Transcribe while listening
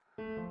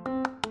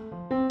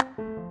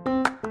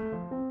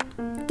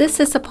This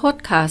is a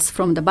podcast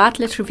from the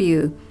Bartlett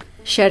Review,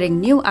 sharing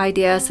new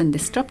ideas and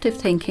disruptive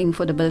thinking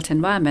for the built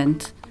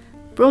environment.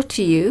 Brought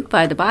to you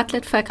by the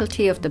Bartlett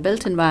Faculty of the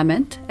Built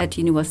Environment at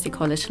University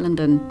College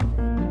London.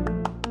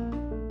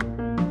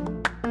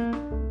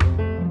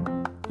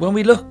 When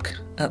we look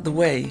at the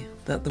way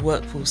that the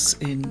workforce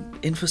in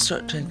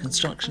infrastructure and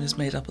construction is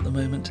made up at the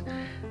moment,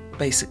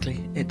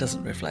 basically it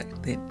doesn't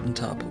reflect the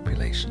entire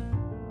population.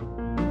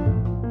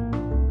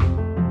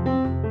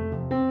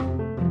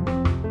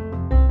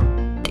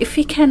 If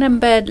we can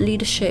embed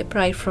leadership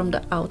right from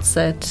the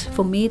outset,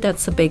 for me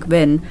that's a big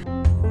win.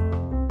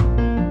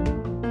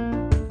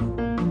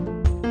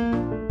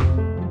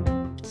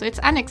 So it's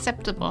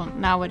unacceptable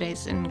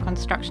nowadays in the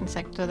construction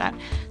sector that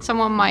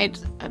someone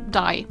might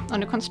die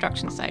on a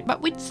construction site.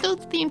 But we still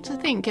seem to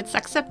think it's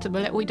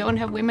acceptable that we don't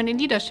have women in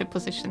leadership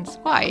positions.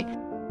 Why?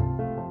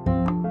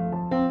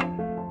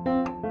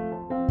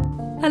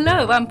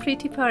 Hello, I'm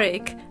Preeti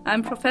Parikh.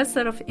 I'm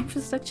Professor of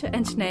Infrastructure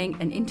Engineering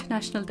and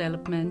International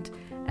Development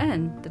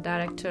and the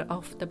Director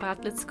of the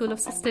Bartlett School of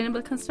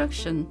Sustainable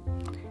Construction.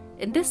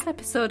 In this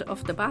episode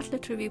of the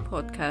Bartlett Review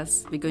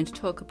podcast, we're going to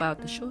talk about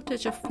the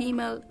shortage of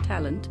female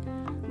talent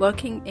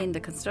working in the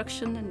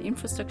construction and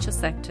infrastructure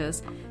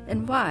sectors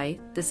and why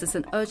this is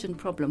an urgent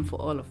problem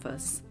for all of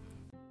us.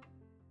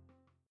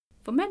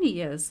 For many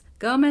years,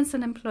 governments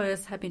and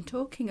employers have been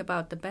talking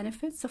about the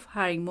benefits of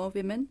hiring more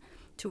women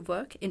to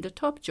work in the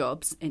top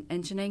jobs in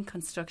engineering,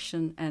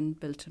 construction and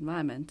built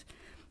environment.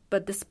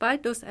 But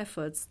despite those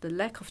efforts, the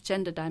lack of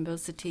gender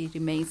diversity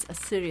remains a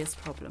serious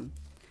problem.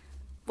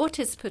 What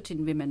is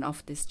putting women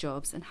off these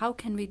jobs and how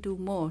can we do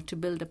more to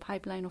build a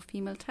pipeline of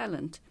female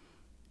talent?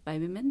 By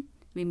women,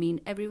 we mean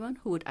everyone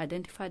who would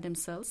identify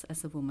themselves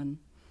as a woman.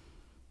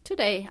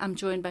 Today, I'm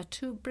joined by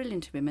two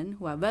brilliant women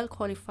who are well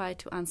qualified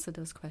to answer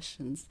those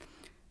questions.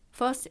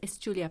 First is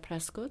Julia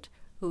Prescott,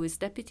 who is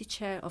Deputy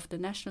Chair of the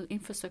National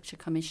Infrastructure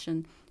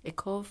Commission, a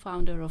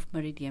co-founder of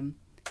Meridiam.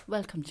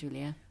 Welcome,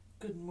 Julia.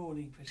 Good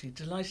morning, Preeti.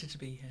 Delighted to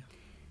be here.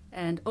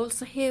 And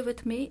also here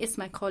with me is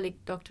my colleague,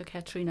 Dr.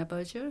 Katerina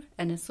Berger,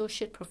 an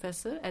Associate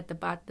Professor at the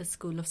Bartlett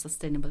School of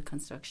Sustainable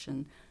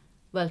Construction.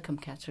 Welcome,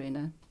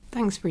 Katerina.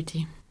 Thanks,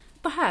 Preeti.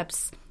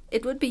 Perhaps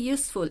it would be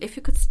useful if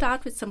you could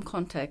start with some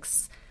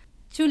context.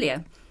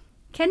 Julia,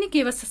 can you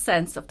give us a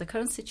sense of the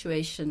current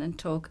situation and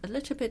talk a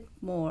little bit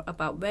more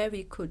about where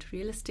we could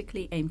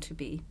realistically aim to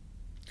be?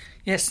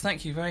 Yes,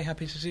 thank you. Very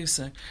happy to do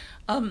so.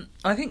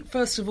 I think,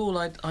 first of all,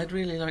 I'd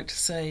really like to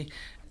say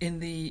in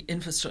the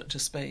infrastructure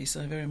space,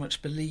 I very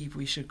much believe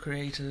we should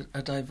create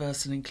a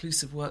diverse and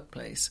inclusive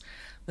workplace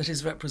that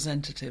is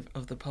representative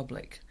of the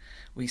public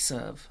we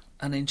serve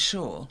and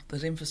ensure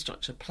that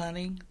infrastructure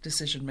planning,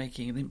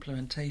 decision-making and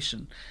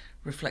implementation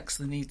reflects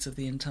the needs of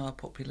the entire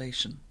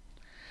population.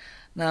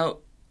 Now,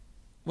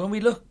 when we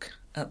look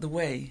at the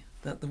way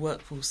that the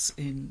workforce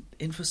in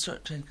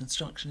infrastructure and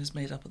construction is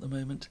made up at the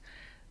moment,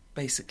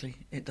 basically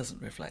it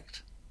doesn't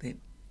reflect the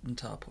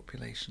entire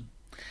population.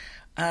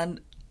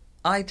 And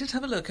I did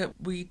have a look at,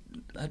 we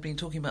had been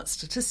talking about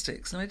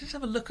statistics, and I did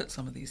have a look at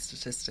some of these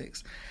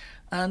statistics.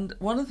 And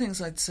one of the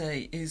things I'd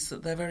say is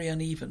that they're very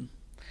uneven.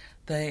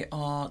 They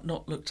are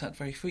not looked at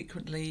very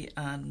frequently,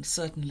 and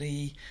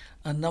certainly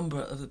a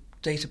number of the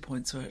data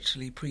points are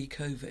actually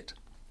pre-COVID.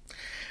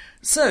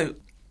 So,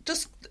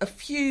 just a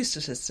few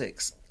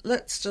statistics.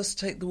 Let's just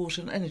take the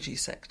water and energy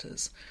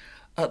sectors.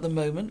 At the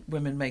moment,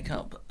 women make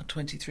up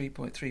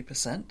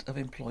 23.3% of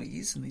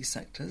employees in these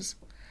sectors.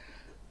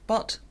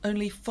 But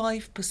only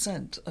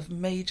 5% of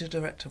major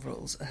director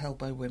roles are held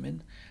by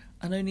women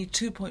and only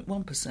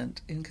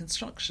 2.1% in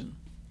construction.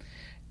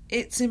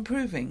 It's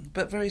improving,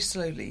 but very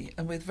slowly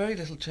and with very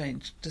little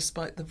change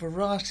despite the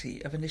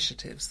variety of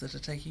initiatives that are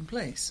taking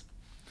place.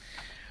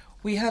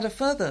 We had a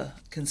further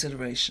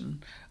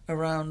consideration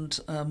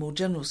around more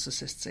general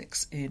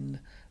statistics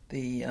in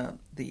the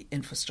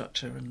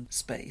infrastructure and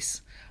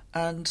space.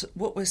 And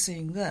what we're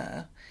seeing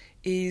there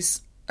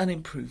is an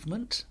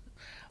improvement.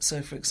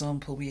 So, for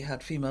example, we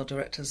had female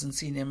directors and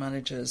senior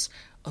managers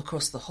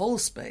across the whole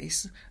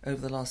space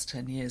over the last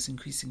 10 years,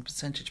 increasing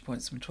percentage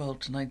points from 12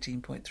 to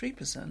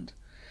 19.3%.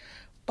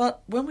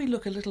 But when we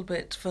look a little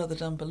bit further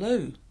down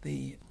below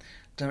the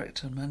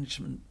director and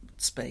management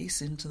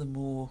space into the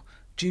more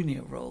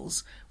junior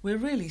roles, we're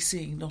really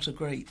seeing not a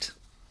great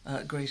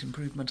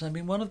improvement. I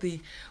mean, one of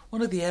the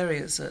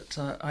areas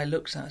that I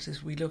looked at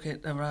is we look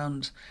at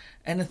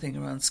anything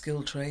around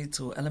skilled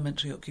trades or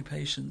elementary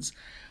occupations.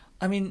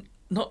 I mean,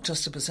 not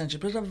just a percentage,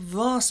 but a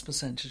vast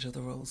percentage of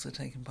the roles are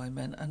taken by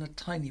men and a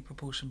tiny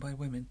proportion by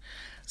women.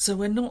 So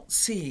we're not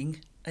seeing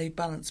a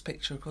balanced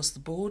picture across the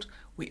board.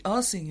 We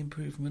are seeing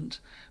improvement,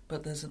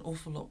 but there's an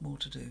awful lot more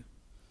to do.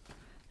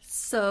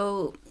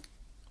 So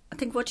I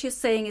think what you're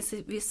saying is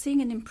that we're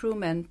seeing an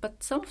improvement,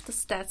 but some of the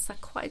stats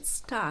are quite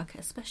stark,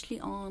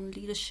 especially on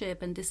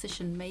leadership and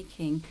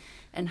decision-making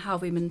and how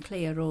women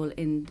play a role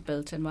in the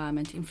built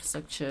environment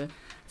infrastructure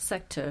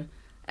sector.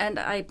 And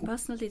I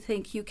personally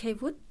think UK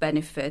would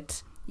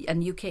benefit,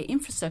 and UK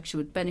infrastructure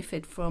would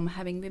benefit from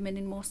having women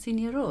in more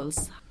senior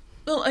roles.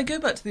 Well, I go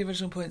back to the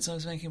original points I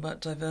was making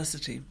about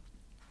diversity.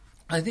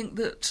 I think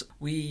that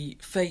we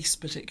face,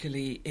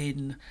 particularly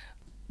in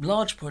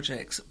large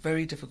projects,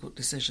 very difficult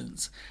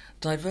decisions.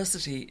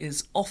 Diversity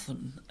is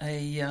often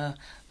an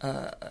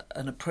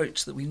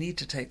approach that we need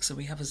to take, so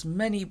we have as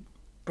many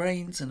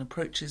brains and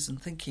approaches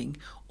and thinking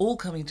all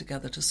coming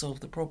together to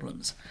solve the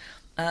problems.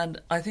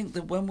 And I think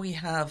that when we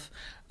have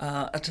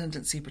a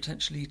tendency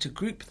potentially to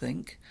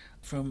groupthink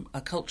from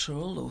a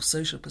cultural or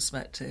social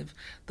perspective,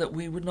 that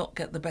we would not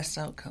get the best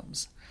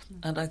outcomes.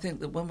 And I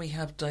think that when we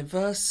have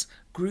diverse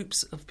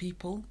groups of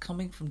people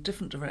coming from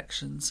different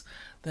directions,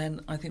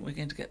 then I think we're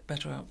going to get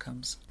better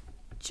outcomes.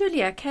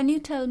 Julia, can you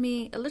tell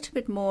me a little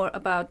bit more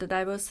about the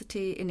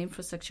Diversity in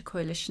Infrastructure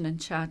Coalition and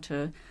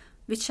Charter,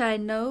 which I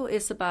know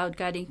is about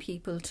guiding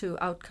people to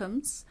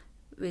outcomes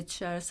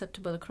which are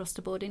acceptable across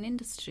the board in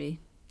industry?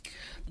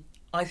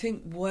 I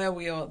think where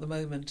we are at the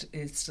moment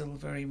is still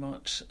very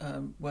much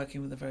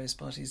working with the various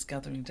parties,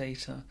 gathering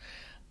data,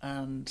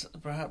 and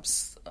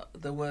perhaps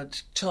the word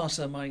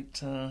charter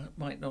might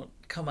not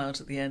come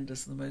out at the end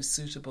as the most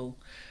suitable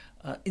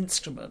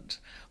instrument.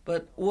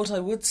 But what I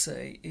would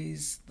say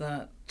is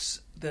that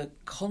the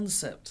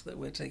concept that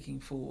we're taking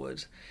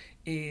forward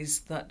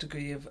is that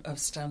degree of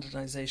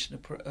standardisation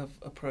of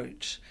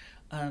approach,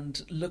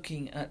 and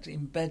looking at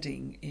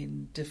embedding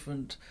in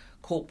different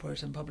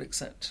corporate and public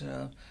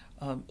sector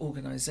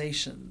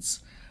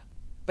organisations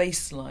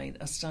baseline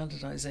a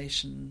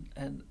standardisation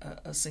and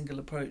a single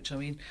approach. I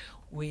mean,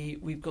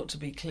 we've got to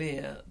be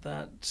clear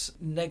that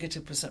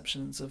negative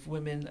perceptions of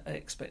women,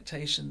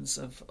 expectations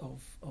of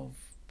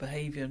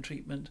behaviour and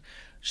treatment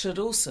should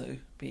also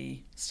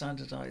be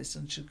standardised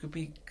and should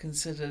be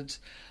considered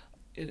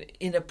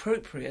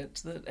inappropriate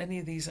that any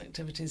of these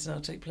activities now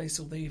take place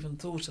or they even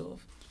thought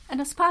of.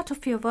 And as part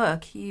of your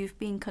work, you've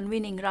been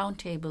convening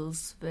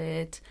roundtables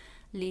with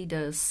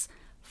leaders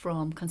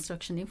from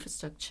construction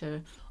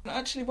infrastructure.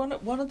 Actually,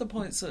 one of the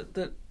points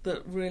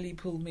that really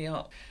pulled me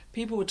up,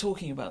 people were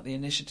talking about the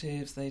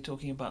initiatives, they were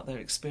talking about their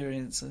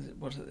experience,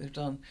 what they've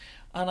done,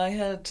 and I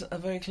heard a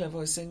very clear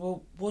voice saying,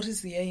 well, what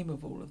is the aim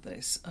of all of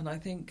this? And I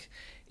think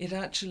it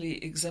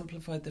actually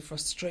exemplified the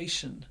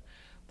frustration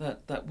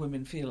that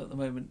women feel at the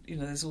moment. You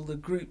know, there's all the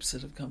groups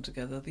that have come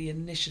together, the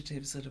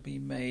initiatives that have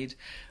been made,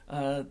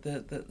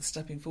 the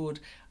stepping forward,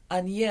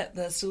 and yet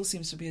there still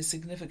seems to be a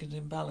significant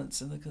imbalance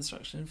in the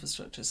construction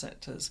infrastructure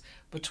sectors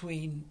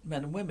between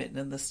men and women,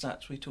 and the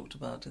stats we talked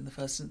about in the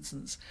first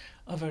instance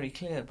are very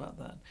clear about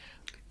that.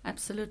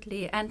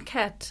 Absolutely. And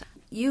Kat,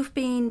 you've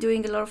been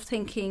doing a lot of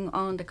thinking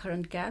on the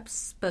current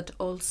gaps, but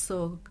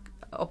also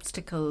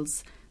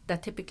obstacles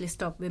that typically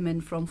stop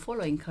women from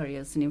following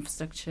careers in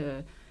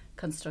infrastructure,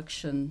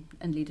 construction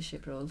and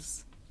leadership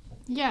roles.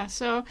 Yeah,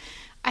 so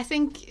I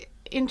think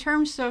in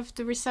terms of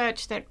the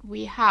research that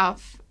we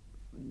have,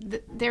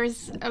 there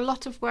is a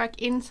lot of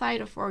work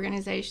inside of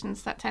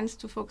organizations that tends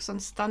to focus on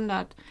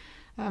standard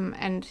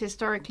and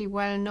historically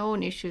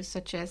well-known issues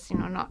such as,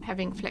 not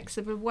having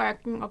flexible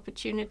working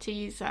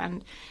opportunities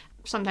and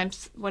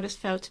sometimes what is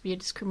felt to be a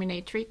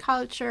discriminatory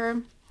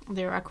culture.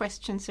 There are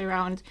questions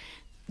around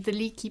the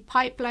leaky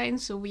pipeline.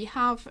 So we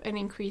have an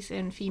increase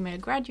in female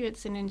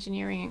graduates in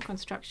engineering and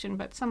construction,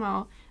 but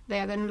somehow they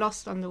are then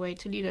lost on the way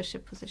to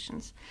leadership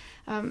positions.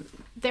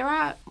 There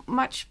are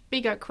much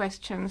bigger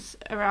questions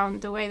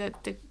around the way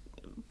that the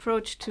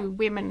approach to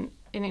women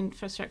in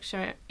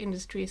infrastructure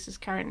industries is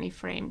currently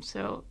framed.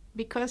 So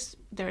because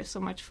there is so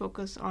much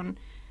focus on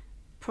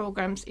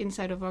programs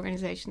inside of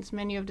organizations,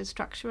 many of the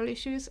structural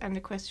issues and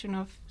the question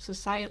of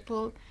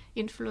societal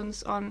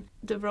influence on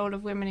the role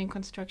of women in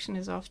construction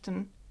is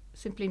often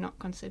simply not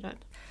considered.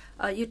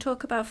 You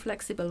talk about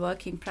flexible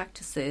working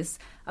practices.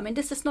 I mean,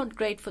 this is not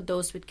great for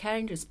those with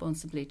caring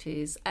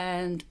responsibilities,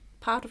 and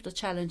part of the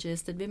challenge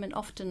is that women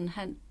often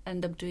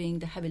end up doing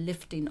the heavy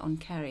lifting on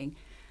caring,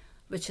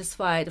 which is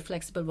why the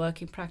flexible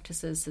working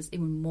practices is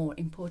even more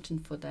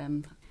important for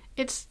them.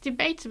 It's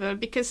debatable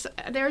because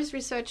there is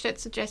research that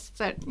suggests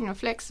that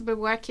flexible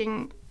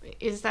working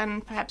is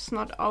then perhaps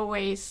not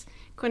always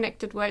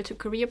connected well to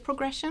career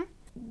progression.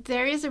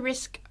 There is a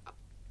risk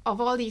of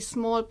all these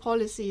small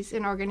policies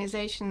in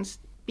organizations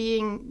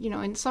being,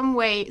 in some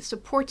way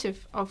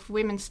supportive of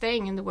women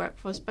staying in the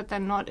workforce, but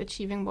then not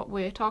achieving what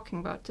we're talking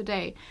about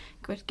today,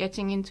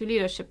 getting into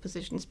leadership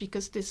positions,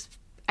 because this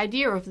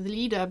idea of the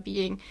leader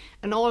being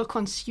an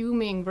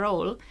all-consuming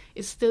role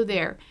is still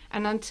there.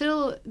 And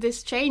until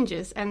this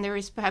changes and there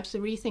is perhaps a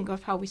rethink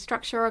of how we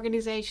structure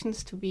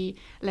organizations to be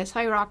less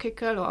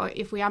hierarchical, or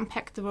if we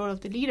unpack the role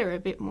of the leader a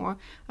bit more,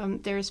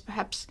 there is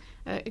perhaps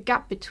a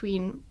gap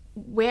between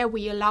where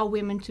we allow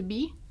women to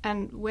be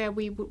and where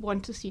we would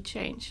want to see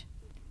change.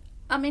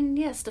 I mean,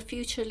 yes, the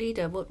future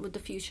leader, what would the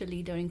future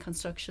leader in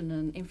construction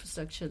and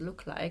infrastructure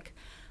look like?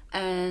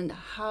 And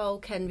how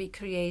can we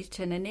create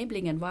an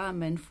enabling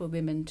environment for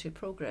women to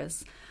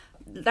progress?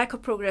 Lack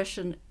of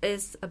progression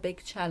is a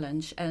big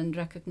challenge and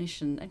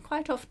recognition. And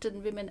quite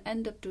often women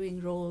end up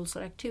doing roles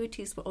or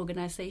activities for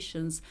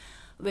organizations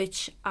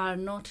which are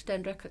not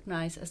then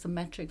recognized as a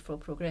metric for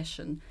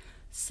progression.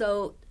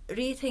 So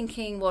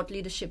rethinking what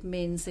leadership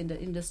means in the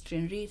industry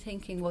and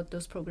rethinking what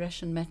those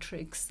progression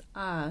metrics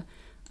are,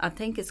 I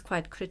think is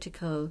quite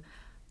critical.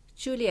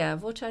 Julia,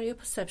 what are your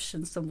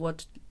perceptions of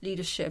what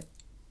leadership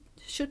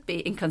should be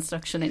in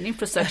construction and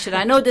infrastructure?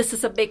 I know this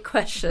is a big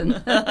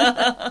question.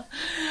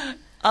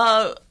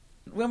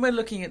 When we're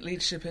looking at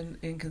leadership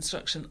in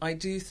construction, I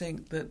do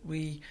think that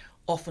we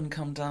often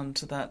come down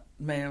to that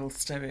male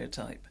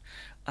stereotype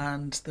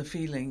and the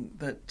feeling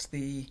that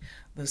the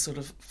sort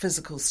of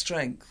physical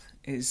strength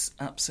is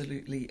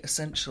absolutely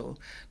essential,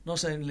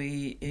 not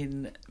only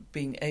in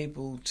being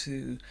able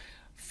to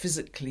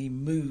physically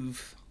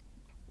move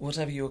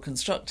whatever you're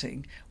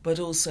constructing, but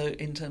also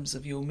in terms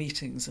of your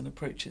meetings and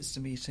approaches to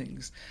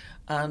meetings.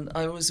 And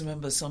I always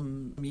remember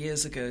some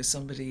years ago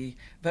somebody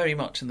very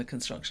much in the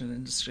construction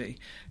industry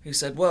who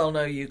said, well,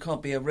 no, you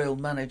can't be a real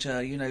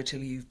manager,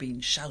 till you've been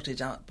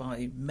shouted at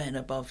by men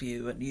above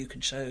you and you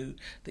can show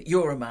that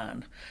you're a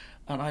man.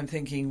 And I'm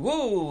thinking,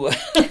 whoa,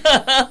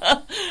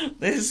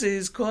 this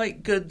is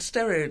quite good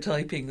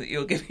stereotyping that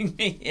you're giving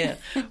me here.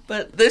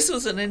 But this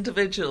was an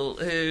individual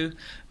who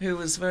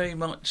was very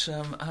much,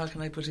 how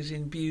can I put it,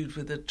 imbued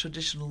with the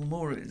traditional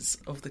mores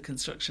of the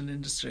construction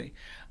industry.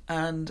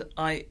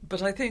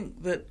 But I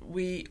think that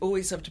we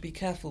always have to be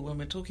careful when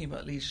we're talking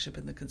about leadership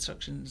in the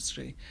construction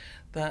industry,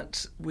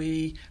 that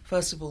we,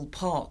 first of all,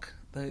 park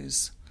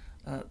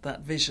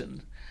that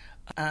vision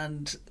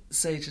and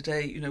say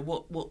today,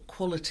 what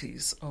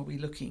qualities are we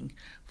looking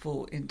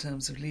for in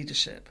terms of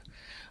leadership?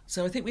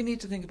 So I think we need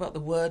to think about the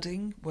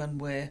wording when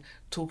we're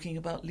talking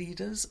about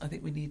leaders. I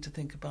think we need to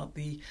think about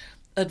the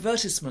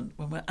advertisement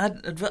when we're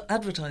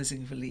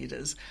advertising for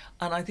leaders.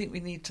 And I think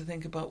we need to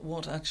think about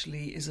what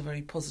actually is a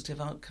very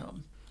positive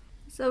outcome.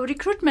 So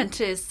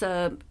recruitment is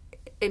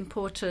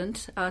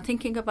important.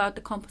 Thinking about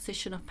the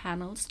composition of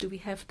panels, do we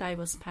have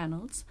diverse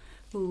panels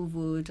who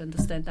would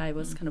understand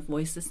diverse kind of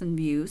voices and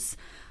views,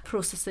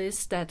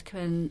 processes that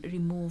can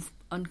remove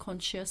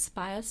unconscious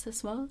bias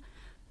as well?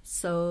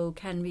 So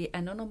can we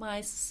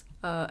anonymize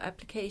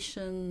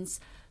applications?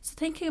 So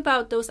thinking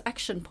about those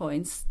action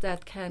points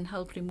that can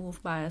help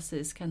remove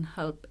biases, can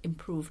help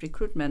improve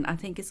recruitment, I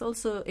think is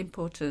also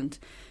important,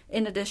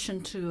 in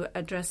addition to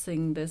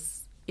addressing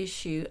this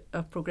issue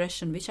of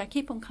progression, which I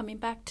keep on coming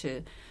back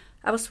to.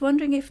 I was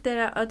wondering if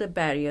there are other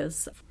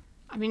barriers.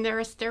 I mean, there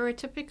are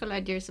stereotypical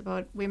ideas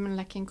about women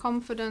lacking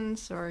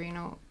confidence or,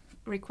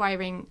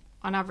 requiring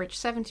on average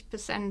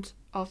 70%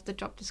 of the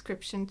job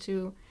description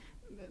to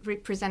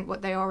represent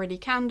what they already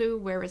can do,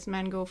 whereas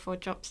men go for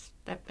jobs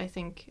that I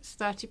think is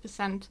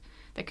 30%,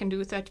 that can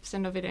do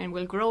 30% of it and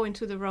will grow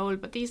into the role.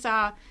 But these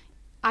are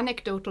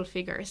anecdotal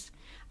figures.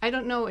 I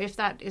don't know if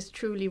that is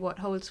truly what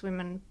holds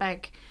women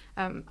back.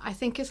 I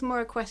think it's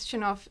more a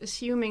question of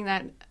assuming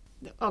that,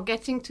 or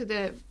getting to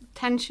the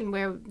tension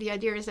where the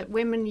idea is that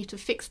women need to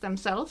fix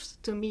themselves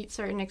to meet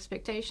certain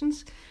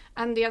expectations.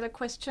 And the other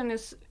question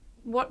is,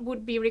 what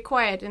would be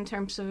required in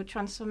terms of a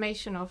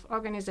transformation of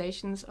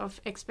organizations,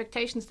 of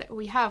expectations that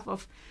we have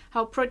of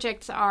how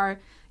projects are,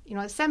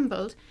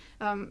 assembled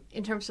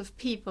in terms of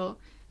people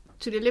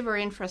to deliver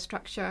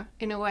infrastructure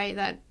in a way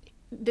that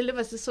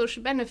delivers the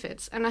social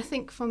benefits. And I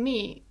think for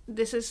me,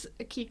 this is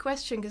a key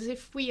question, because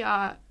if we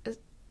are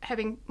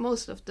having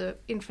most of the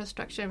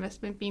infrastructure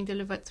investment being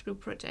delivered through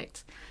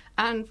projects,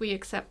 and we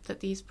accept that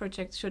these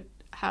projects should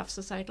have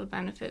societal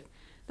benefit,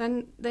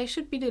 then they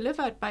should be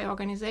delivered by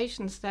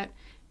organizations that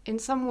in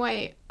some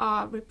way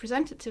are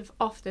representative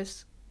of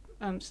this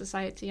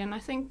society. And I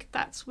think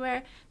that's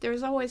where there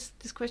is always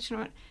this question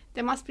about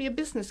there must be a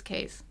business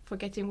case for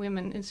getting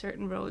women in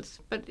certain roles,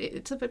 but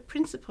it's a bit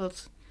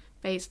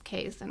principles-based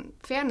case and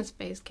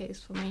fairness-based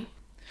case for me.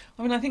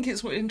 I mean, I think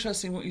it's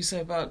interesting what you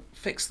say about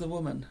fix the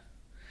woman,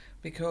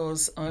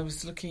 because I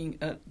was looking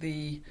at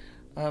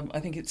I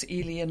think it's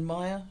Ely and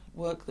Meyer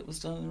work that was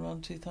done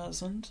around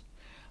 2000.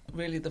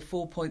 Really the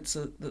 4 points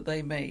that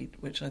they made,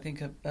 which I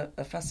think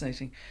are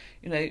fascinating.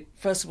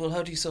 First of all,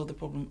 how do you solve the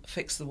problem?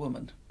 Fix the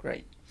woman.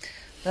 Great.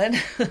 Then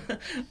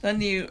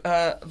you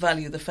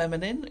value the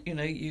feminine.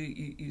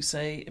 You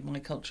say my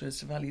culture is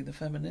to value the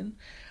feminine.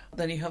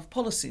 Then you have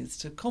policies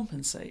to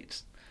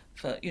compensate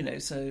for,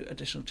 so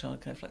additional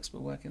childcare,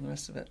 flexible working, the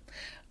rest of it.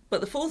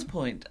 But the fourth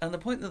point, and the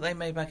point that they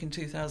made back in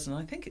 2000,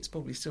 I think it's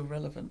probably still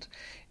relevant,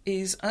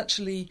 is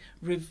actually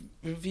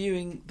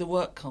reviewing the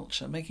work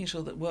culture, making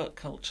sure that work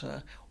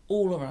culture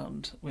all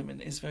around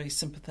women is very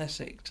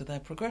sympathetic to their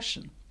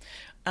progression.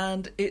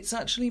 And it's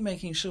actually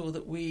making sure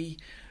that we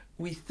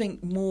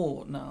think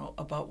more now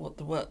about what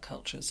the work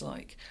culture is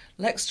like.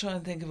 Let's try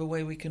and think of a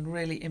way we can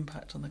really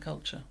impact on the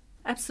culture.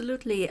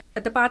 Absolutely.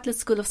 At the Bartlett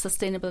School of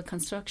Sustainable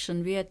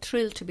Construction, we are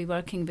thrilled to be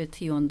working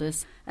with you on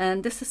this.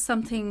 And this is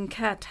something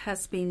Kat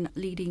has been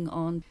leading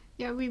on.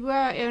 Yeah, we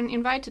were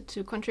invited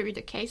to contribute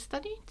a case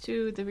study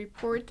to the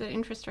report that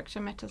Infrastructure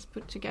Matters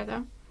put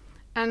together.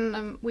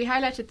 And we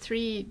highlighted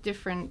 3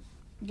 different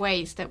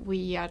ways that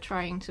we are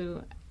trying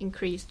to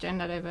increase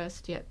gender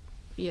diversity at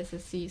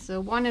BSSC. So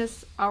one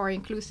is our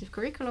inclusive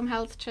curriculum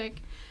health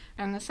check.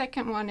 And the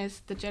second one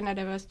is the gender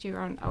diversity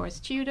around our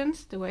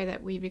students, the way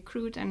that we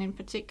recruit, and in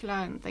particular,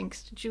 and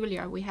thanks to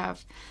Julia, we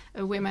have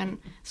a women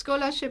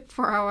scholarship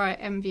for our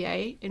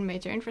MBA in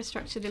major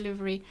infrastructure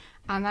delivery.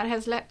 And that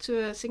has led to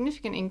a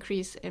significant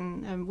increase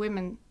in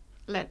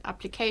women-led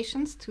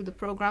applications to the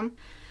program.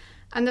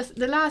 And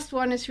the last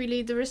one is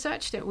really the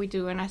research that we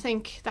do. And I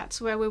think that's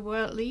where we're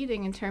world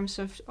leading in terms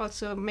of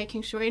also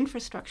making sure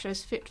infrastructure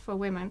is fit for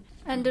women.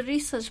 And the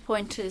research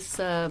point is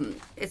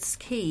it's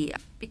key,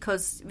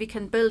 because we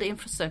can build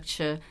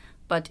infrastructure,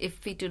 but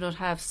if we do not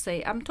have,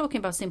 say, I'm talking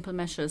about simple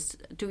measures,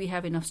 do we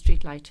have enough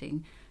street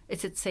lighting?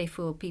 Is it safe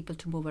for people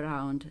to move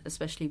around,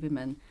 especially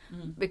women?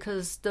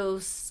 Because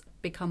those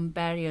become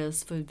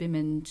barriers for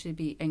women to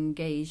be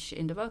engaged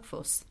in the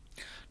workforce.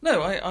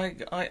 No,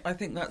 I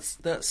think that's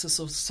the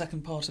sort of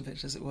second part of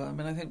it, as it were. I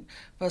mean, I think,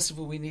 first of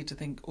all, we need to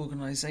think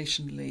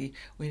organisationally,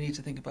 we need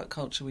to think about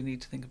culture, we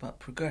need to think about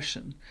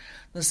progression.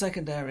 The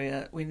second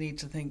area, we need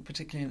to think,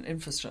 particularly in an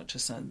infrastructure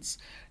sense,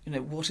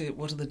 what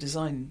are the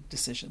design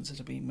decisions that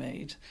are being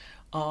made?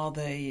 Are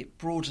they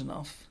broad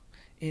enough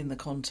in the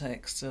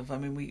context of, I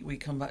mean, we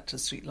come back to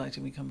street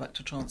lighting, we come back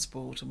to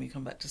transport, and we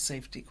come back to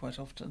safety quite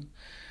often.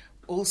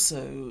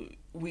 Also,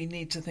 we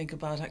need to think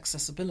about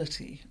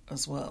accessibility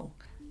as well.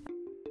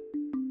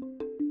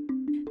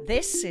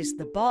 This is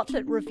the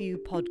Bartlett Review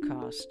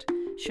podcast,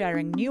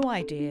 sharing new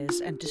ideas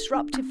and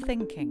disruptive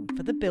thinking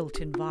for the built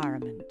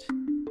environment.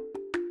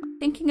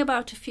 Thinking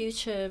about a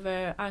future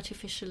where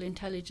artificial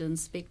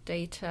intelligence, big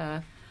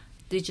data,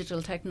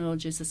 digital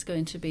technologies is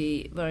going to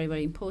be very,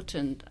 very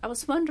important, I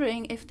was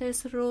wondering if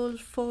there's a role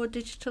for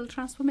digital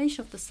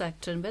transformation of the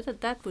sector and whether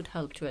that would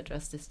help to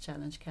address this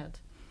challenge, Kat.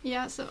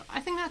 Yeah, so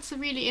I think that's a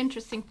really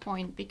interesting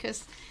point,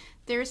 because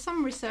there is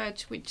some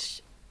research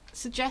which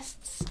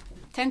suggests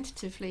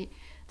tentatively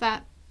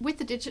that with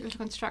the digital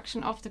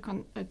construction of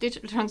the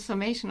digital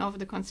transformation of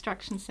the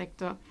construction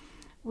sector,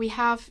 we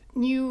have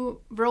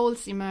new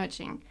roles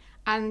emerging,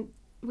 and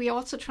we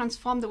also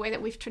transform the way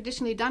that we've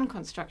traditionally done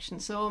construction.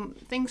 So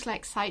things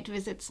like site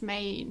visits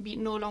may be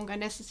no longer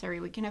necessary.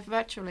 We can have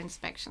virtual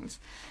inspections.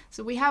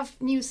 So we have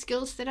new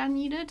skills that are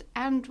needed,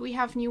 and we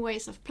have new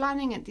ways of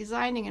planning and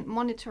designing and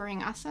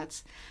monitoring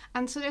assets.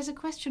 And so there's a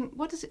question,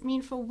 what does it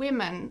mean for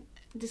women,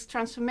 this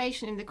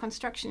transformation in the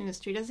construction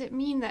industry? Does it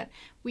mean that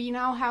we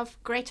now have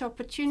greater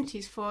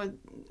opportunities for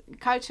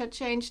culture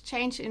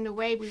change in the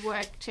way we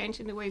work, change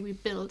in the way we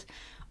build?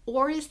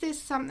 Or is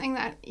this something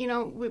that,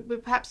 we're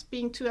perhaps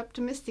being too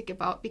optimistic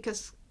about,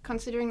 because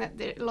considering that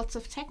there are lots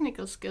of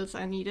technical skills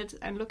are needed,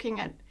 and looking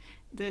at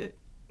the,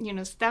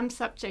 STEM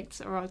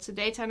subjects or also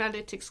data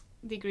analytics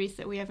degrees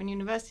that we have in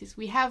universities,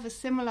 we have a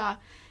similar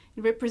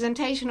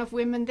representation of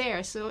women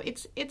there. So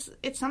it's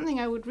something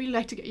I would really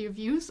like to get your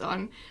views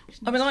on.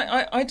 I mean,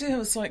 I do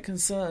have a slight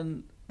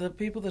concern. The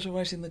people that are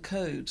writing the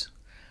code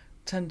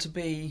tend to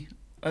be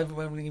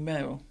overwhelmingly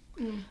male.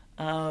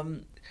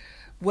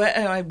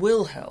 Where I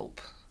will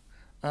help,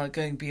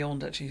 going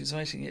beyond actually who's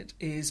writing it,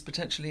 is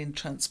potentially in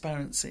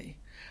transparency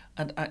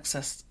and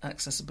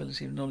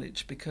accessibility of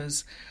knowledge,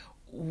 because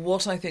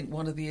what I think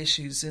one of the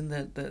issues in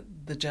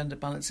the gender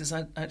balance has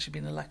actually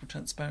been a lack of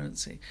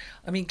transparency.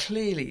 I mean,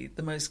 clearly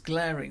the most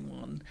glaring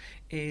one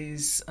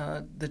is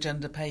the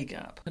gender pay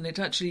gap, and it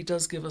actually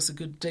does give us a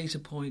good data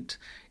point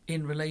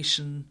in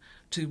relation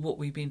to what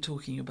we've been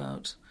talking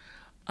about.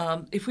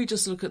 If we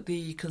just look at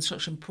the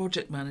construction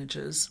project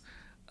managers,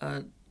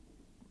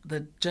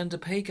 the gender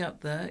pay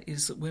gap there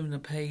is that women are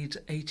paid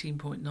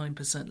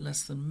 18.9%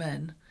 less than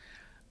men.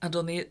 And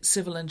on the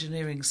civil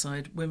engineering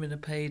side, women are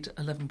paid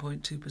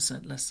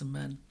 11.2% less than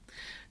men.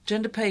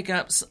 Gender pay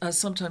gaps are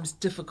sometimes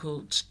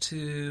difficult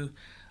to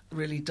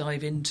really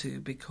dive into,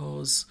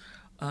 because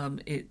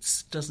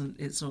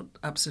it's not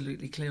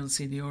absolutely clear on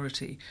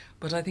seniority.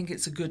 But I think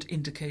it's a good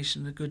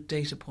indication, a good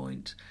data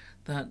point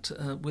that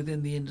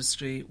within the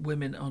industry,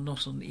 women are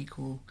not on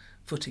equal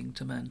footing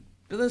to men.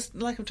 But there's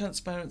lack of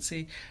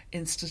transparency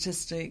in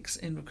statistics,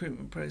 in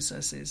recruitment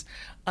processes,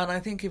 and I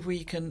think if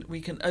we can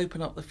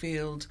open up the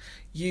field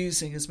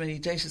using as many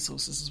data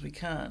sources as we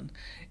can,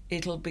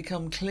 it'll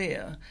become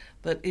clear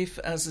that if,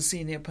 as a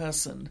senior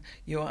person,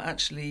 you are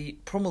actually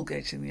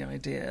promulgating the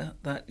idea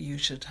that you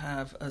should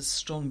have as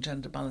strong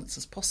gender balance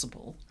as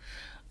possible,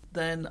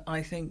 then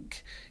I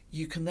think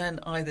you can then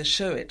either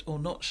show it or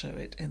not show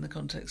it in the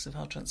context of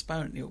how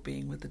transparent you're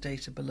being with the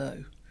data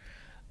below.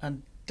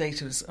 And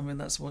data is, I mean,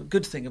 that's one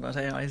good thing about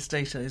AI, is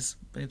data is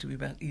going to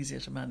be easier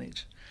to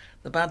manage.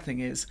 The bad thing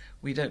is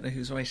we don't know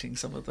who's writing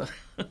some of the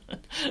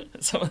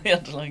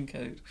underlying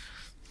code.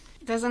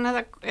 There's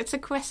it's a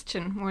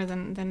question more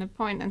than a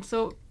point. And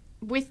so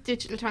with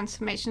digital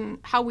transformation,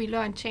 how we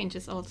learn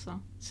changes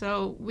also.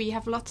 So we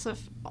have lots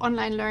of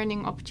online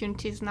learning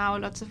opportunities now,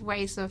 lots of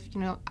ways of,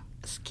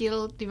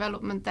 skill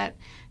development that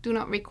do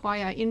not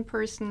require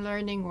in-person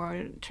learning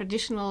or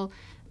traditional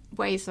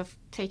ways of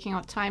taking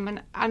out time,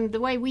 and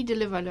the way we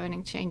deliver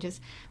learning changes.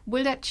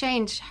 Will that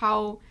change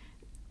how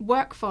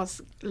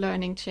workforce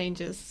learning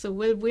changes? So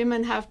will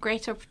women have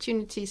greater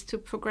opportunities to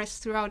progress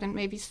throughout and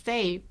maybe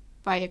stay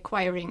by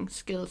acquiring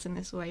skills in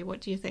this way?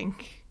 What do you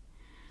think?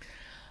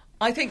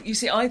 I think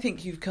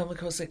you've come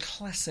across a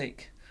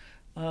classic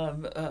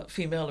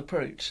female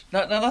approach.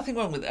 Now, nothing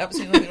wrong with it,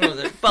 absolutely nothing wrong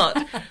with it.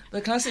 But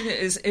the classic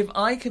is, if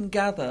I can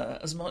gather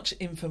as much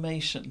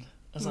information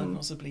as I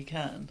possibly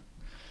can,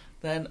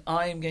 then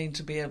I'm going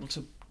to be able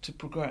to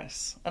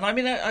progress. And I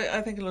mean,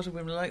 I think a lot of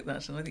women like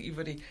that, and I think you've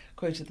already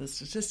quoted the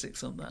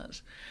statistics on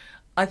that.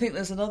 I think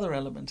there's another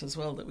element as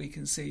well that we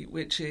can see,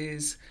 which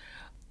is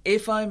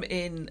if I'm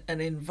in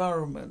an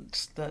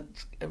environment that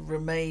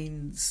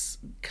remains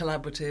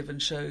collaborative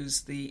and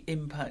shows the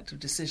impact of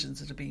decisions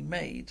that are being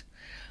made,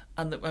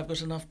 and that I've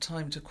got enough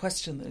time to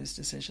question those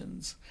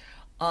decisions,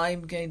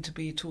 I'm going to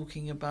be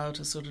talking about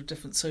a sort of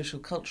different social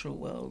cultural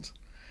world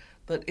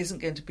that isn't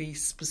going to be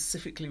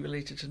specifically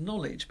related to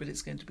knowledge, but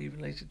it's going to be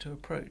related to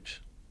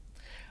approach.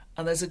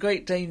 And there's a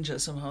great danger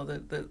somehow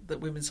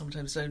that women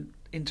sometimes don't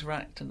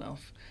interact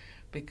enough,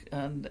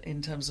 and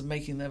in terms of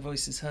making their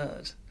voices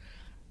heard.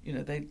 You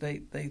know,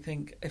 they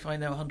think if I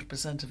know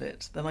 100% of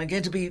it, then I'm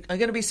going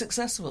to be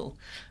successful,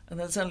 and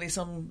then suddenly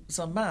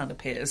some man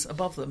appears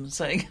above them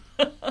saying,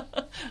 "I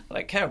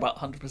don't care about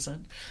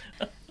 100%."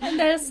 And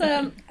there's,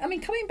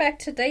 coming back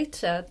to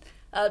data,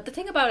 the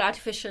thing about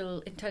artificial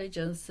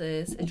intelligence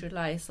is it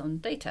relies on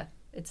data.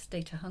 It's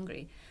data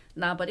hungry.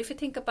 Now, but if you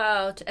think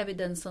about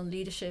evidence on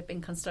leadership in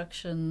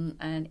construction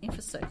and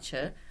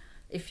infrastructure,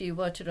 if you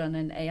were to run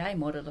an AI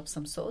model of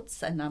some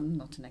sorts, and I'm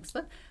not an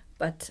expert,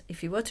 but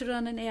if you were to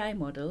run an AI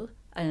model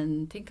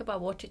and think about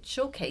what it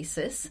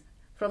showcases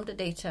from the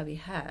data we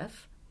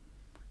have,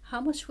 how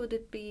much would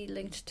it be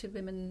linked to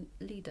women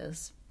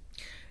leaders?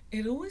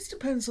 It always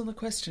depends on the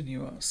question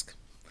you ask.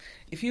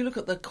 If you look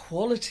at the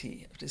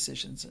quality of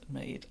decisions that are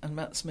made, and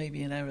that's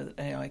maybe an area that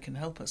AI can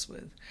help us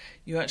with,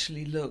 you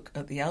actually look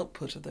at the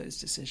output of those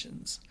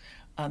decisions,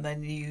 and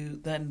then you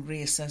then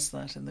reassess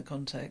that in the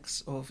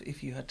context of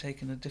if you had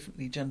taken a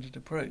differently gendered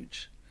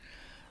approach.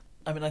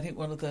 I mean, I think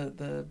one of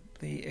the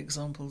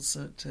examples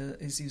that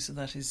is used of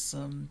that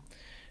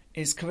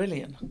is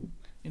Carillion.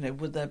 You know,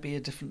 would there be a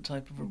different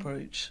type of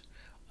approach?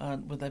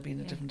 Would there be a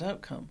different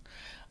outcome?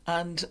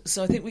 And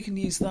so I think we can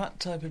use that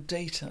type of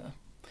data.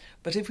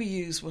 But if we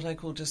use what I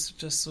call just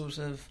sort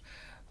of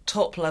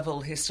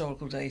top-level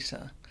historical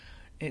data,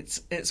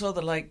 it's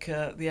rather like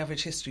the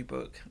average history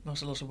book.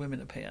 Not a lot of women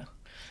appear.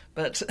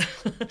 But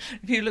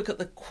if you look at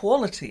the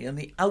quality and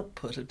the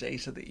output of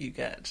data that you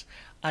get,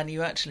 and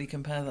you actually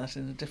compare that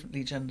in a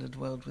differently gendered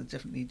world with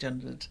differently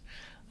gendered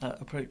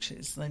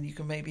approaches, then you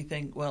can maybe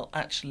think, well,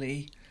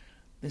 actually,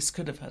 this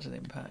could have had an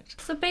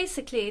impact. So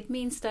basically, it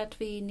means that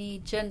we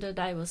need gender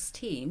diverse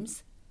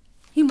teams,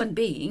 human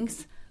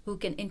beings, who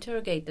can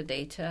interrogate the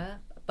data,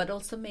 but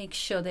also make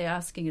sure they're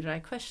asking the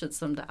right questions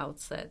from the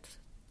outset.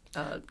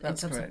 In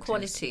terms of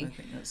quality. Yes. I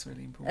think that's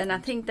really important. And I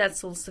think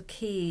that's also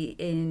key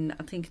in,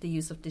 the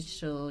use of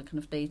digital kind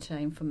of data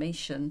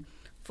information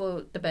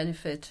for the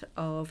benefit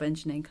of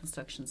engineering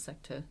construction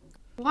sector.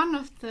 One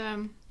of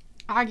the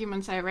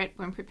arguments I read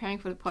when preparing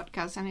for the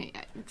podcast, and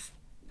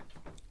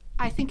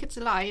I think it's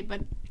a lie,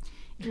 but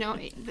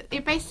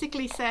it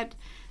basically said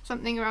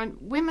something around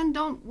women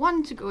don't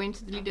want to go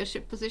into the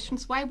leadership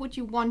positions. Why would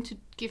you want to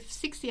give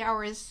 60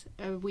 hours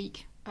a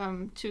week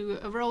to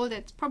a role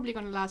that's probably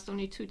going to last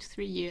only 2 to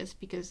 3 years,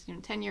 because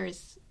tenure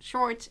is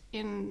short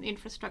in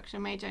infrastructure,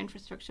 major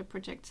infrastructure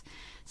projects.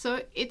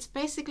 So it's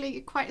basically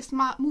quite a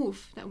smart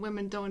move that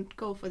women don't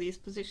go for these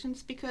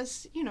positions,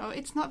 because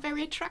it's not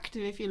very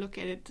attractive if you look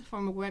at it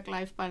from a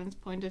work-life balance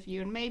point of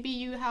view, and maybe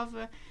you have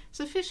a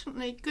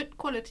sufficiently good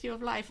quality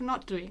of life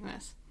not doing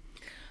this.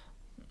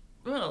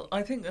 Well,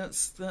 I think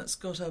that's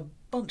got a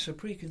bunch of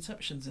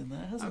preconceptions in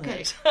there, hasn't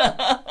it?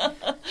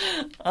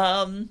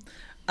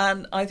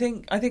 And I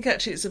think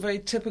actually it's a very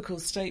typical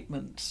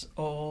statement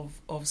of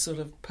sort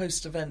of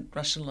post-event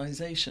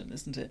rationalisation,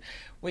 isn't it?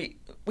 We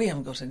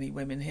haven't got any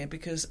women here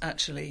because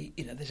actually,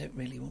 they don't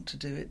really want to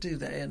do it, do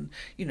they? And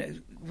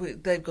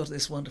they've got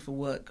this wonderful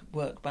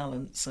work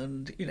balance,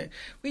 and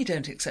we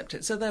don't accept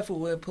it. So therefore,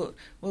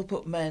 we'll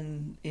put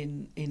men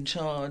in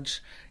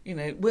charge.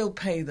 We'll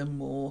pay them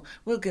more.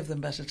 We'll give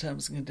them better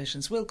terms and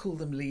conditions. We'll call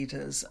them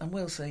leaders, and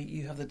we'll say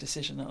you have the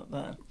decision out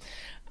there.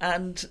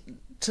 And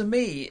to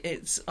me,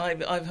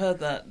 I've heard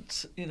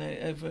that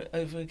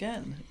over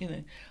again.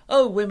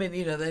 Oh, women,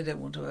 they don't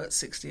want to work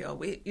 60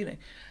 hours.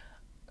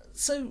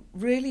 So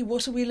really,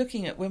 what are we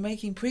looking at? We're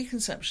making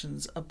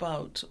preconceptions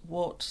about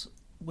what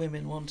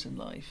women want in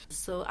life.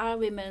 So are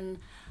women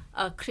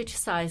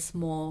criticised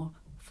more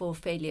for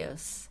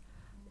failures?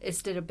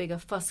 Is there a bigger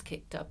fuss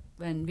kicked up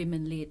when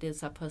women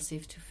leaders are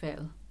perceived to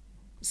fail?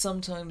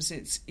 Sometimes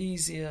it's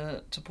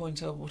easier to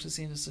point out what is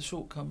seen as the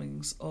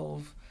shortcomings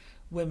of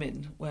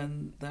women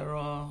when there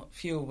are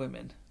fewer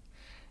women.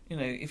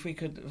 If we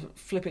could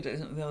flip it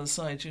on the other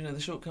side, the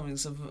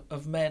shortcomings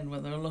of men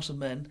when there are a lot of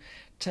men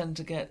tend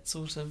to get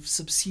sort of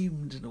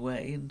subsumed in a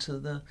way into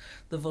the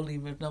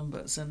volume of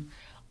numbers. And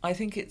I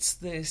think it's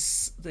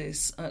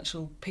this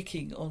actual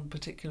picking on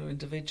particular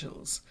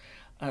individuals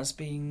as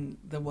being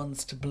the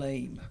ones to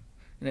blame.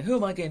 Who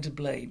am I going to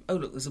blame? Oh,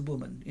 look, there's a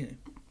woman.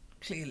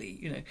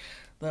 Clearly,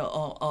 there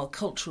are our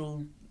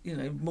cultural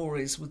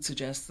mores would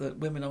suggest that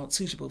women aren't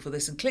suitable for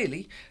this, and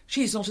clearly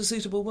she's not a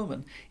suitable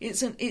woman.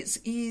 It's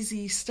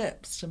easy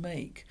steps to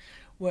make,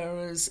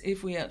 whereas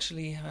if we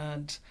actually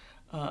had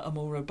a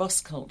more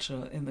robust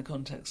culture in the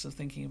context of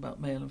thinking about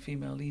male and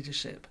female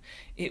leadership,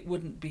 it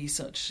wouldn't be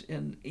such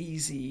an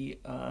easy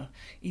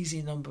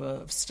number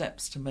of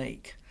steps to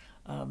make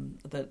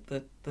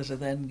that are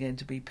then going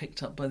to be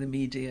picked up by the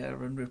media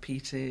and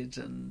repeated,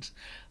 and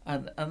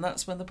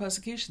that's when the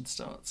persecution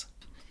starts.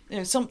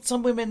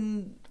 Some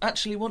women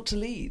actually want to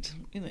lead.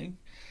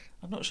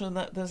 I'm not sure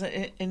that there's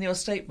in your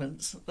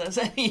statements there's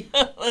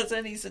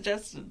any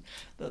suggestion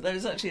that there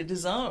is actually a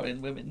desire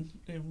in women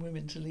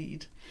to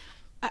lead.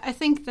 I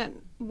think that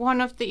one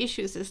of the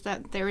issues is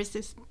that there is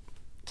this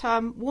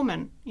term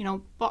woman.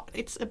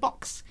 It's a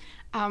box,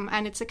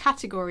 and it's a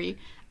category,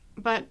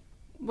 but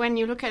when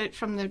you look at it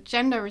from the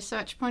gender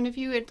research point of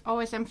view, it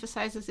always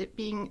emphasizes it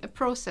being a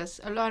process,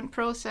 a learned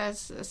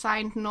process,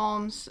 assigned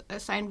norms,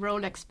 assigned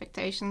role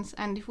expectations.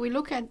 And if we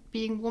look at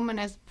being woman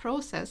as a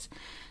process,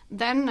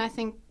 then I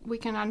think we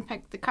can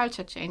unpack the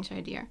culture change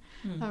idea,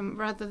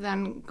 rather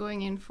than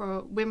going in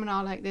for women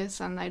are like this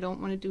and they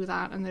don't want to do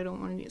that and they don't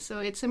want to do.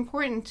 So it's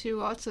important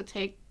to also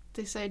take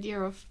this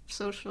idea of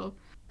social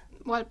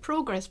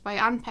progress by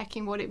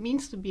unpacking what it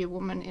means to be a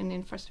woman in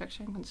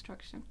infrastructure and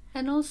construction.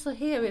 And also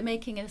here we're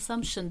making an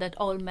assumption that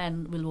all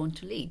men will want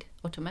to lead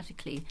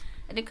automatically.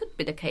 And it could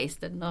be the case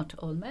that not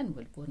all men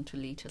would want to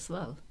lead as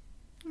well.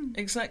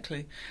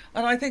 Exactly.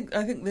 And I think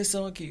this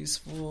argues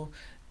for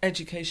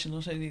education,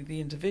 not only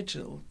the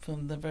individual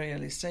from the very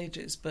early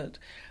stages, but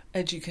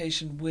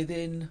education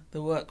within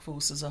the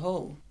workforce as a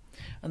whole.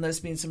 And there's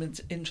been some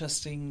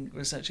interesting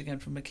research again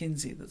from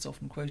McKinsey that's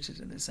often quoted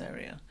in this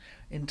area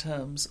in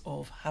terms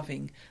of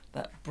having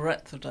that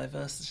breadth of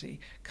diversity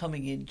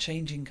coming in,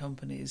 changing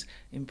companies,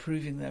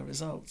 improving their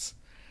results.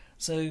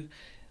 So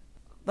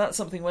that's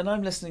something, when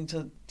I'm listening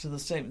to the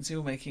statements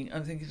you're making,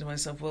 I'm thinking to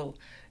myself, well,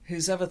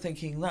 who's ever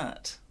thinking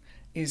that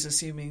is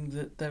assuming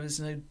that there is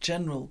no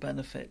general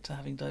benefit to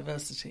having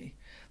diversity.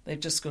 They've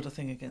just got a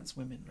thing against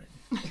women,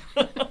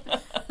 really.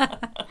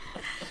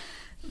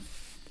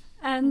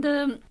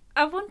 And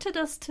I wanted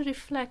us to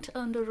reflect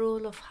on the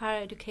role of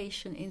higher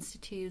education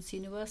institutes,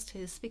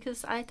 universities,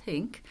 because I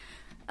think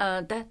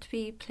that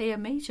we play a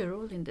major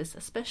role in this,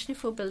 especially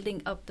for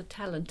building up the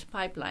talent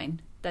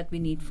pipeline that we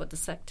need for the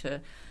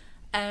sector.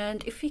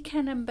 And if we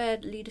can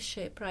embed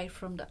leadership right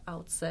from the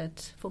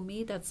outset, for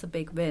me, that's a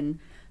big win.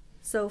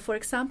 So, for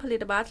example, at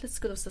the Bartlett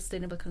School of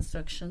Sustainable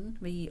Construction,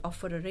 we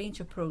offer a range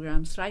of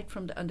programs right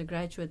from the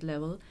undergraduate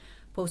level,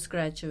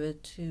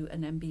 postgraduate to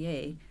an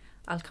MBA.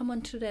 I'll come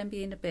on to the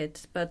MBA in a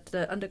bit, but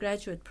the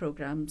undergraduate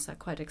programs are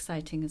quite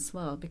exciting as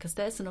well, because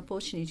there's an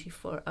opportunity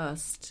for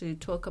us to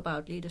talk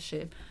about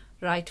leadership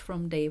right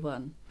from day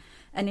one.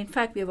 And in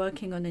fact, we're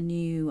working on a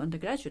new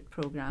undergraduate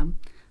program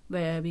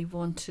where we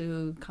want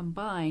to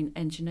combine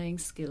engineering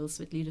skills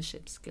with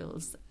leadership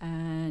skills,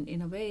 and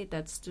in a way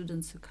that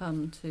students who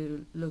come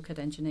to look at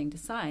engineering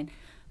design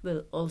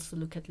will also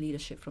look at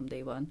leadership from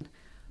day one.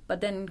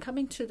 But then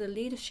coming to the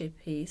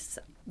leadership piece,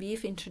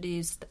 we've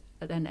introduced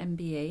an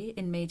MBA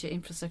in major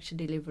infrastructure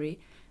delivery,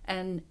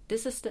 and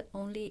this is the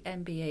only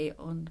MBA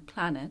on the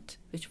planet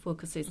which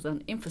focuses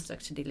on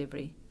infrastructure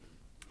delivery.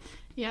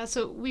 Yeah,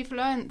 so we've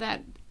learned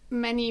that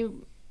many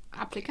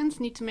applicants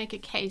need to make a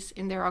case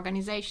in their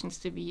organizations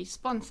to be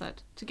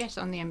sponsored to get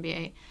on the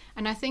MBA.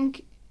 And I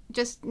think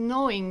just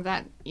knowing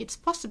that it's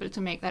possible to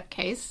make that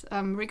case,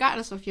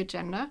 regardless of your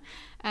gender,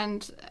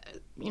 and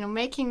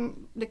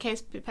making the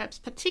case perhaps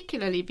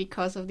particularly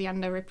because of the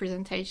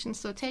underrepresentation.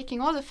 So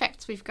taking all the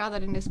facts we've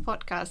gathered in this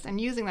podcast and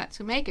using that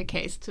to make a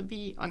case to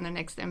be on the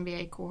next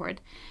MBA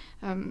cohort,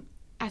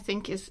 I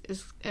think is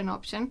an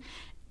option.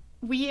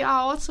 We are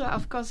also,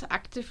 of course,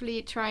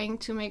 actively trying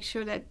to make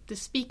sure that the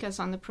speakers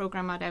on the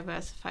program are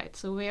diversified.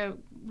 So we're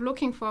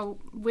looking for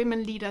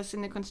women leaders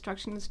in the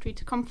construction industry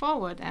to come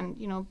forward and,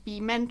 be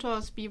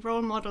mentors, be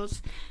role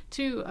models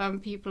to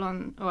people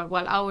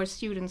our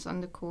students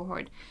on the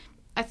cohort.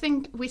 I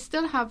think we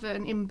still have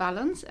an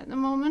imbalance at the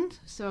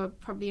moment, so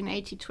probably an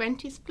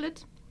 80-20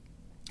 split.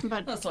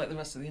 But that's like the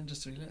rest of the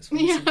industry, let's face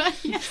it.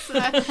 Yes,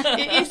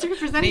 it is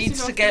representative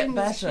needs to get of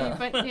the industry, better.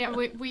 But yeah,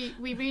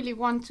 we really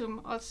want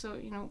to also,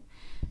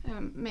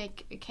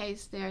 make a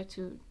case there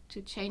to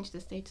change the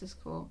status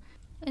quo.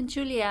 And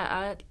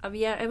Julia,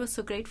 we are ever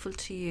so grateful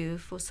to you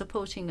for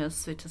supporting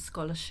us with a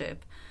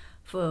scholarship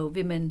for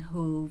women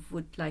who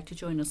would like to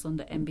join us on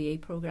the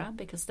MBA program,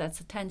 because that's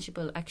a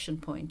tangible action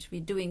point.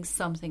 We're doing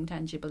something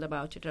tangible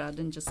about it rather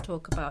than just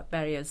talk about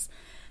barriers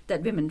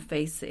that women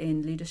face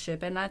in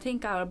leadership. And I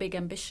think our big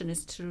ambition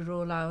is to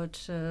roll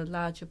out a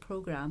larger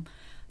program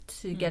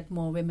to get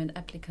more women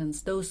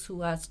applicants, those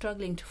who are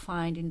struggling to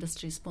find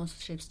industry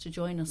sponsorships to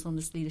join us on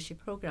this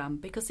leadership program,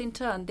 because in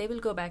turn they will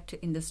go back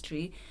to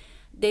industry.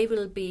 They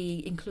will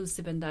be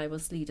inclusive and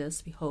diverse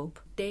leaders, we hope.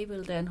 They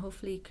will then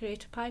hopefully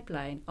create a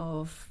pipeline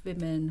of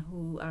women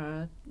who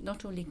are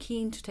not only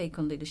keen to take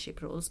on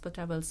leadership roles, but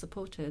are well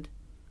supported.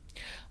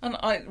 And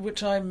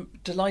which I'm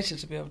delighted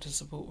to be able to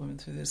support women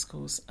through this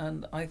course.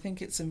 And I think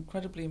it's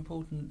incredibly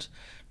important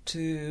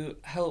to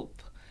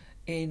help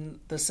in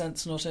the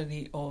sense not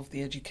only of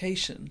the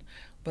education,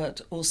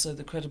 but also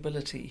the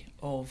credibility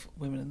of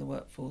women in the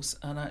workforce,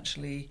 and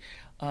actually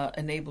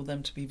enable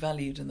them to be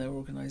valued in their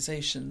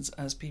organisations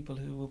as people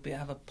who will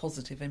have a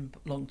positive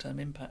long-term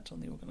impact on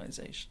the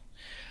organisation.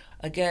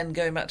 Again,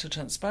 going back to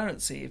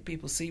transparency, if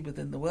people see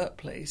within the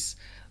workplace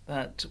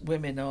that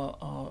women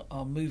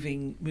are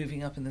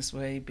moving up in this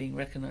way, being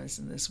recognised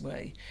in this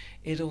way,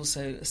 it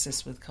also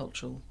assists with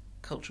cultural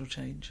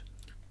change.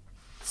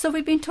 So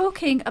we've been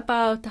talking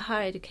about the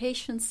higher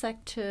education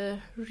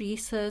sector,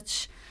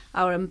 research,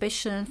 our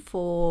ambition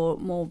for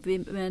more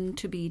women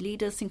to be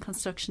leaders in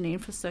construction and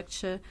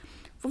infrastructure.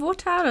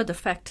 What are other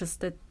factors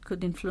that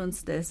could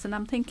influence this? And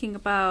I'm thinking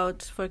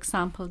about, for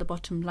example, the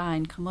bottom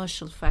line,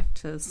 commercial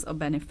factors or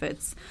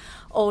benefits,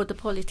 or the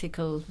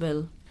political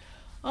will.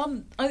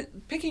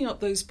 Picking up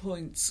those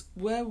points,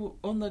 where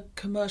on the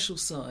commercial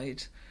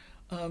side,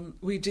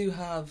 we do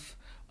have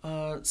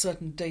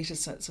certain data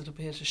sets that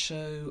appear to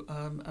show,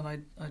 and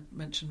I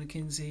mentioned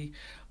McKinsey,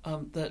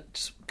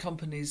 that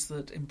companies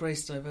that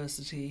embrace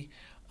diversity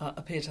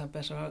appear to have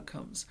better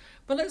outcomes.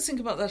 But let's think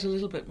about that a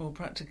little bit more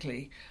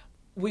practically.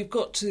 We've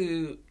got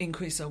to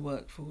increase our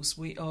workforce.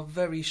 We are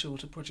very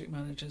short of project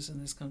managers in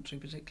this country,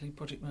 particularly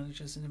project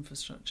managers in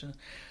infrastructure.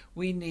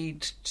 We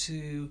need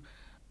to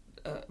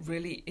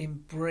really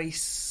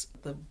embrace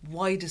the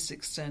widest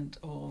extent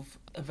of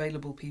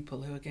available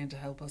people who are going to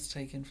help us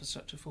take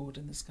infrastructure forward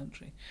in this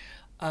country.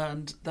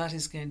 And that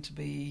is going to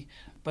be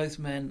both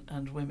men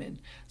and women.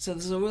 So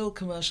there's a real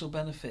commercial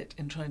benefit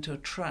in trying to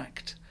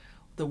attract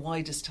the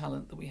widest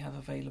talent that we have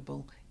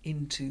available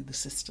into the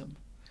system.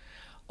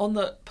 On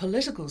the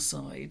political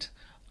side,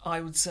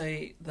 I would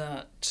say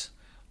that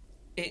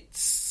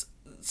it's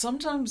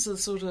sometimes the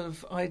sort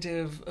of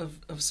idea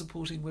of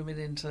supporting women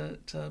into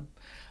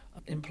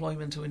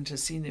employment or into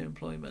senior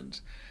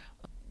employment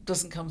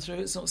doesn't come through.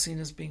 It's not seen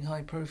as being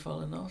high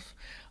profile enough.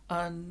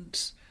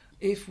 And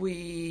if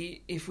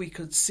we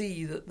could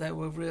see that there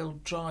were real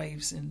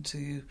drives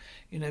into,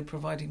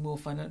 providing more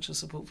financial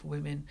support for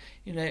women,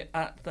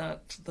 at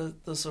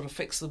the sort of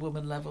fix the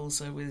woman level,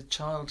 so with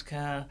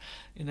childcare,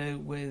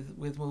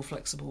 with more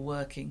flexible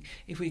working,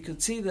 if we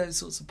could see those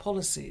sorts of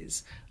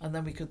policies, and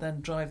then we could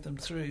then drive them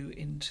through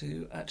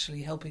into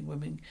actually helping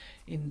women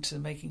into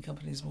making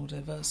companies more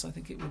diverse, I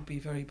think it would be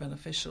very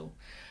beneficial.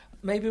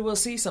 Maybe we'll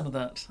see some of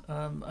that.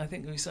 I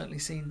think we've certainly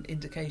seen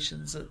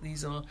indications that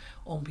these are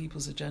on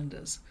people's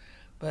agendas.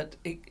 But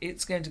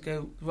it's going to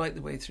go right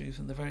the way through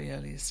from the very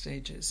earliest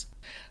stages.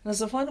 And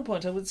as a final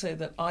point, I would say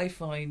that I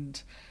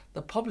find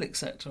the public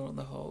sector on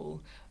the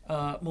whole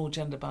more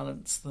gender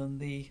balanced than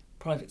the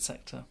private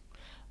sector.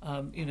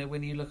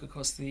 When you look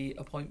across the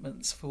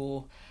appointments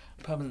for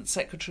permanent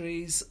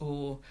secretaries,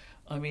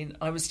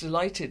 I was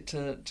delighted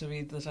to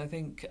read that, I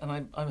think,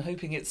 and I'm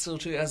hoping it's still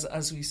true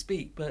as we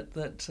speak, but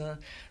that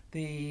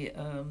the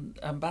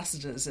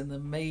ambassadors in the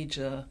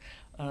major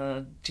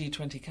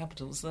G20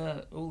 capitals,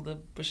 all the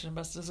British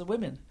ambassadors are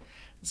women.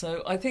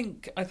 So I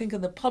think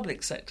in the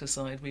public sector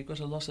side, we've got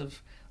a lot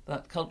of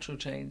that cultural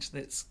change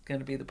that's going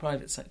to be the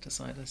private sector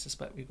side. I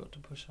suspect we've got to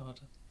push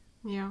harder.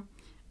 Yeah.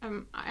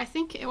 I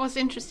think it was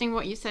interesting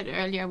what you said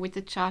earlier with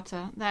the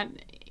Charter, that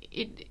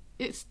it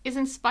is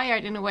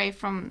inspired in a way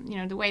from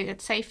the way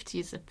that safety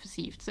is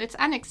perceived. So it's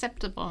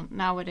unacceptable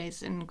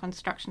nowadays in the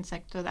construction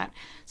sector that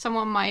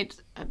someone might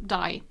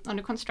die on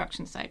a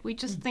construction site. We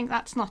just think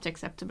that's not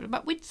acceptable,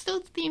 but we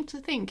still seem to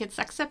think it's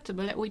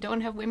acceptable that we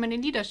don't have women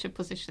in leadership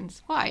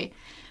positions. Why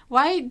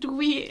do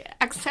we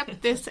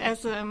accept this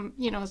as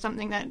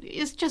something that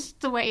is just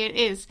the way it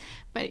is?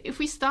 But if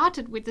we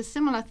started with the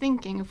similar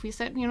thinking, if we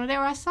said there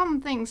are some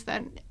things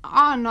that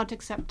are not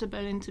acceptable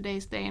in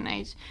today's day and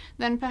age,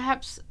 then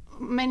perhaps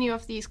many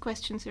of these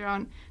questions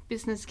around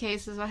business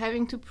cases or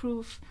having to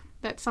prove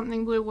that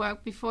something will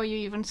work before you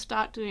even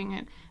start doing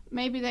it,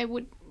 maybe they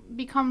would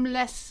become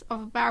less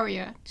of a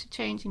barrier to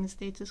changing the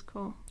status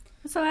quo.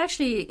 So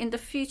actually, in the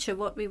future,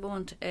 what we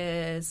want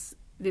is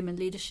women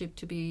leadership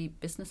to be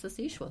business as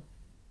usual.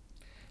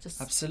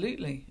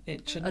 Absolutely.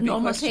 It shouldn't be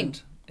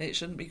questioned. It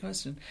shouldn't be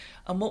questioned.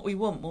 And what we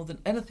want more than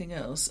anything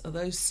else are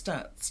those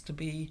stats to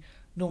be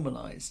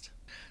normalised.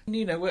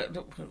 We're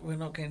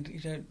not going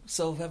to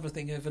solve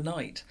everything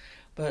overnight,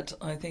 but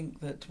I think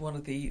that one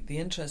of the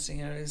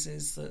interesting areas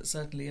is that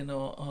certainly in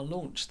our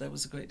launch there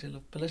was a great deal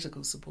of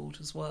political support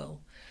as well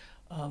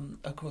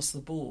across the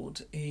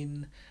board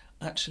in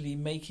actually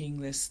making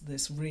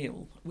this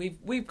real.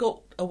 We've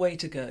got a way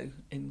to go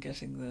in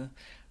getting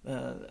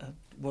the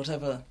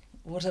whatever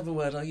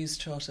word I use,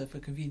 charter for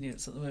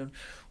convenience at the moment,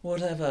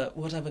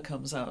 whatever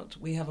comes out,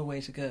 we have a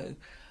way to go.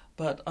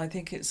 But I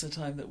think it's a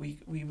time that we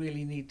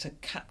really need to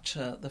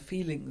capture the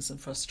feelings and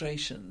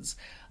frustrations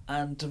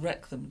and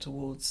direct them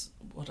towards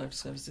what I've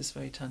described as this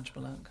very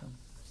tangible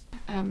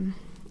outcome.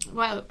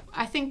 Well,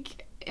 I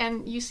think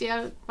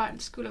UCL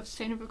Bartlett School of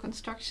Sustainable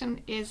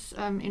Construction is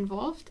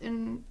involved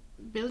in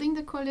building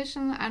the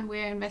coalition, and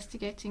we're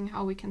investigating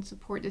how we can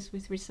support this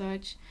with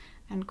research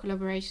and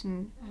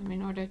collaboration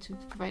in order to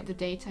provide the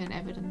data and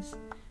evidence,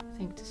 I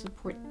think, to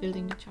support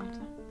building the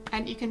Charter.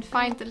 And you can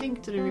find the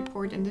link to the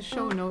report in the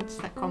show notes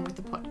that come with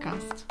the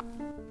podcast.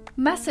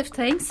 Massive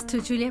thanks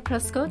to Julia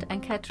Prescott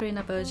and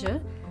Katharina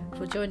Berger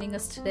for joining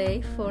us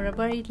today for a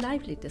very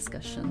lively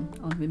discussion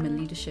on women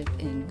leadership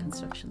in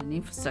construction and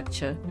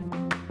infrastructure.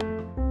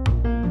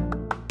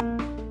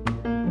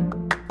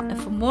 And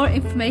for more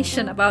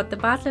information about the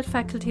Bartlett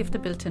Faculty of the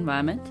Built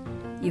Environment,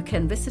 you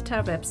can visit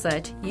our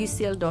website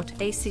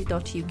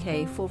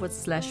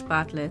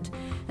ucl.ac.uk/Bartlett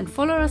and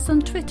follow us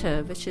on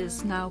Twitter, which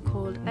is now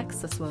called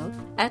X as well,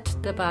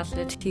 @the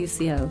Bartlett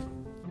UCL.